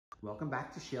Welcome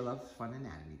back to ShareLove.Fund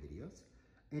anatomy videos.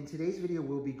 In today's video,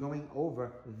 we'll be going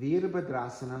over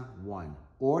Virabhadrasana 1,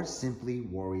 or simply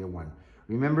Warrior 1.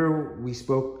 Remember, we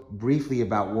spoke briefly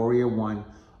about Warrior 1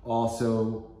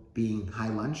 also being high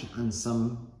lunge on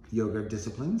some yoga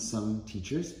disciplines, some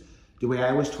teachers. The way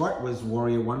I was taught was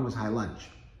Warrior 1 was high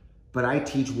lunge. But I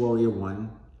teach Warrior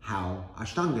 1 how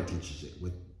Ashtanga teaches it,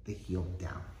 with the heel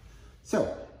down.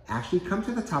 So, actually come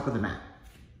to the top of the mat,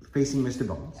 facing Mr.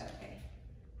 Bones. Okay.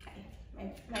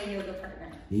 Hi. My yoga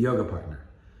partner. Your yoga partner.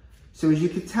 So as you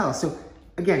could tell, so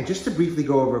again, just to briefly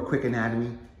go over a quick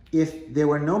anatomy, if there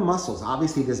were no muscles,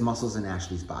 obviously there's muscles in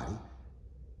Ashley's body.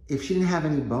 If she didn't have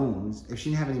any bones, if she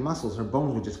didn't have any muscles, her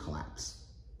bones would just collapse.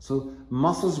 So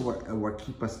muscles were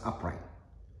keep us upright.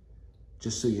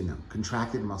 Just so you know,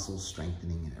 contracted muscles,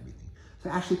 strengthening and everything. So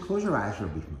Ashley, close your eyes for a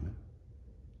brief moment.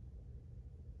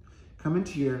 Come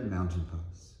into your mountain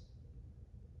pose.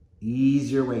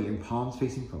 Ease your way in, palms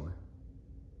facing forward.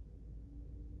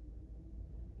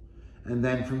 And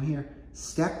then from here,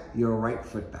 step your right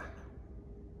foot back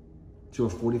to a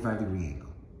 45-degree angle.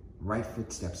 Right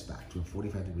foot steps back to a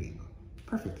 45-degree angle.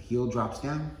 Perfect. Heel drops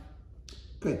down.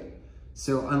 Good.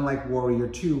 So unlike Warrior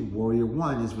 2, Warrior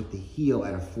 1 is with the heel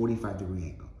at a 45-degree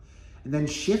angle. And then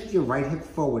shift your right hip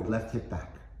forward, left hip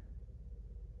back.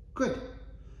 Good.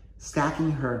 Stacking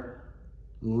her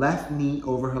left knee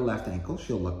over her left ankle.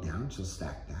 She'll look down. She'll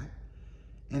stack that.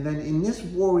 And then in this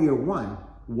Warrior 1,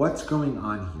 what's going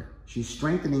on here? She's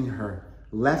strengthening her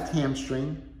left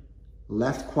hamstring,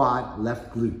 left quad,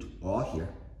 left glute, all here.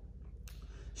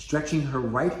 Stretching her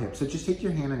right hip. So just take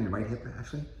your hand on your right hip,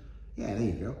 Ashley. Yeah, there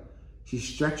you go. She's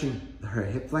stretching her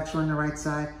hip flexor on the right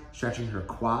side, stretching her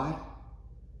quad,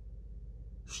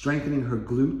 strengthening her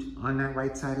glute on that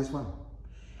right side as well.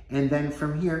 And then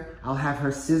from here, I'll have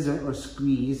her scissor or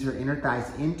squeeze her inner thighs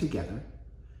in together.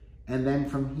 And then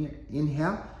from here,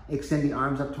 inhale, extend the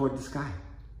arms up toward the sky.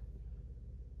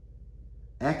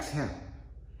 Exhale.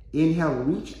 Inhale,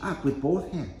 reach up with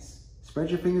both hands.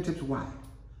 Spread your fingertips wide.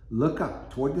 Look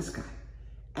up toward the sky.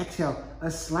 Exhale,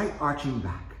 a slight arching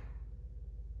back.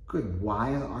 Good.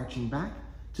 Why arching back?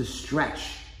 To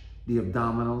stretch the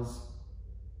abdominals.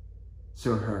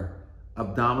 So her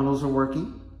abdominals are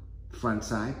working, front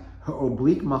side. Her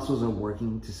oblique muscles are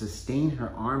working to sustain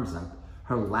her arms up.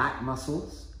 Her lat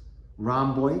muscles,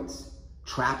 rhomboids,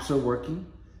 traps are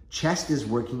working. Chest is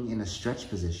working in a stretch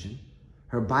position.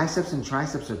 Her biceps and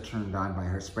triceps are turned on by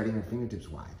her spreading her fingertips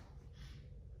wide.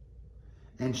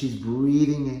 And she's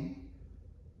breathing in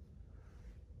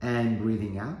and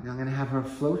breathing out. Now I'm gonna have her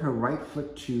float her right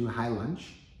foot to high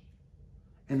lunge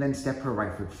and then step her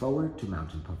right foot forward to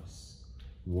mountain pose.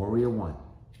 Warrior 1.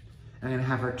 I'm gonna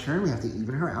have her turn, we have to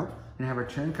even her out, and have her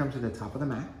turn come to the top of the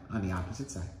mat on the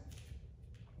opposite side.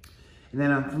 And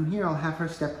then from here, I'll have her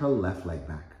step her left leg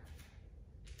back.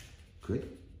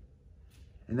 Good.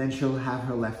 And then she'll have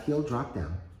her left heel drop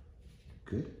down.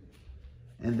 Good.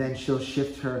 And then she'll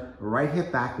shift her right hip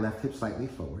back, left hip slightly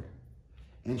forward.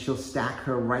 And she'll stack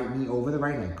her right knee over the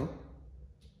right ankle.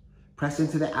 Press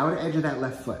into the outer edge of that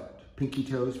left foot. Pinky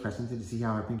toes, press into to see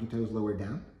how her pinky toes lower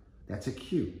down. That's a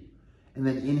cue. And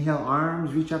then inhale,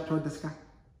 arms reach up toward the sky.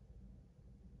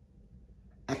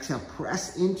 Exhale,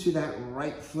 press into that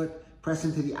right foot. Press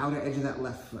into the outer edge of that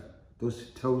left foot. Those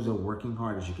toes are working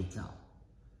hard, as you can tell.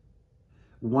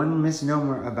 One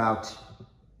misnomer about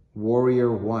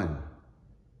Warrior 1.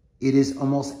 It is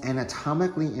almost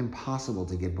anatomically impossible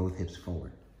to get both hips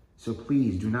forward. So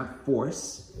please do not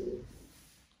force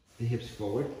the hips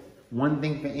forward. One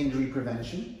thing for injury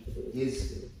prevention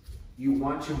is you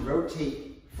want to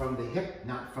rotate from the hip,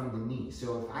 not from the knee.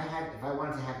 So if I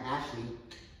wanted to have Ashley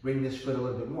bring this foot a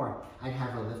little bit more, I'd have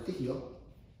her lift the heel,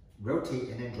 rotate,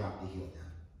 and then drop the heel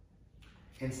down.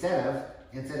 Instead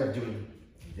of doing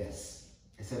this.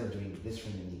 Instead of doing this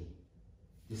from the knee.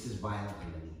 This is violent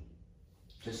on the knee.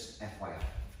 Just FYI.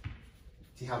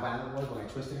 See how violent it was when I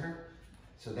twisted her?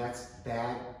 So that's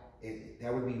bad.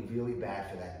 That would be really bad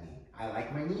for that knee. I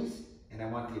like my knees, and I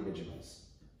want the originals.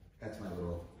 That's my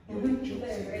little joke.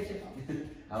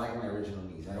 I like my original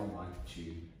knees. I don't want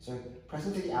to. So press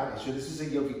into the outer edge. So this is a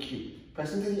yoga cue.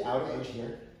 Press into the outer edge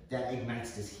here. That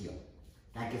ignites this heel.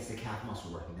 That gets the calf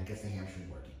muscle working. That gets the hamstring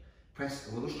working.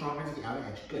 Press a little stronger to the outer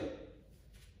edge. Good.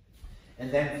 And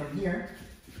then from here,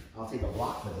 I'll take a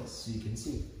block for this so you can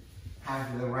see.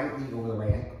 Have the right knee over the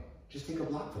right ankle. Just take a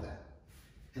block for that.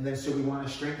 And then so we want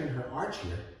to strengthen her arch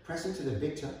here. Press into the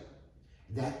big toe.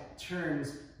 That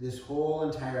turns this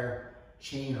whole entire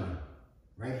chain on.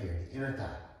 Right here, the inner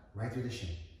thigh, right through the shin.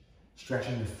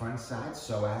 Stretching the front side,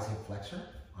 psoas hip flexor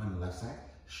on the left side.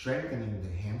 Strengthening the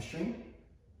hamstring,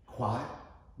 quad,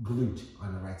 glute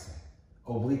on the right side.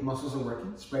 Oblique muscles are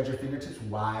working. Spread your fingertips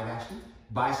wide, Ashley.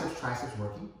 Biceps, triceps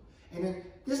working. And then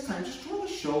this time, just draw the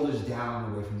shoulders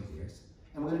down away from the ears.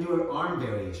 And we're gonna do an arm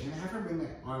variation. And have her bring the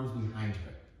arms behind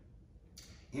her.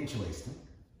 Interlace them.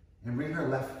 And bring her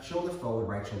left shoulder forward,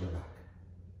 right shoulder back.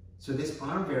 So this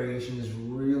arm variation is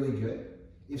really good.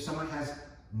 If someone has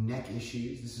neck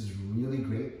issues, this is really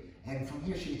great. And from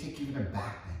here, she can take even a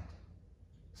back bend.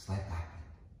 Slight back bend.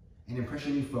 And then press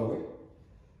your knee forward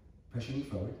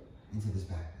into this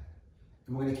back bend.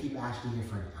 And we're gonna keep Ashley here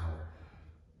for an hour.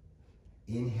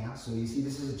 Inhale, so you see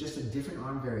this is just a different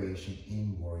arm variation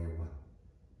in Warrior One.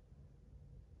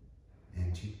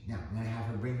 And two. Now, I'm gonna have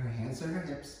her bring her hands to her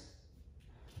hips.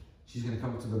 She's gonna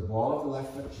come to the ball of the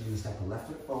left foot. She's gonna step her left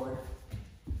foot forward.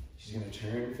 She's gonna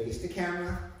turn, face the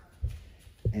camera.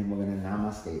 And we're gonna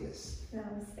namaste this.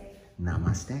 Namaste.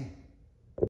 Namaste.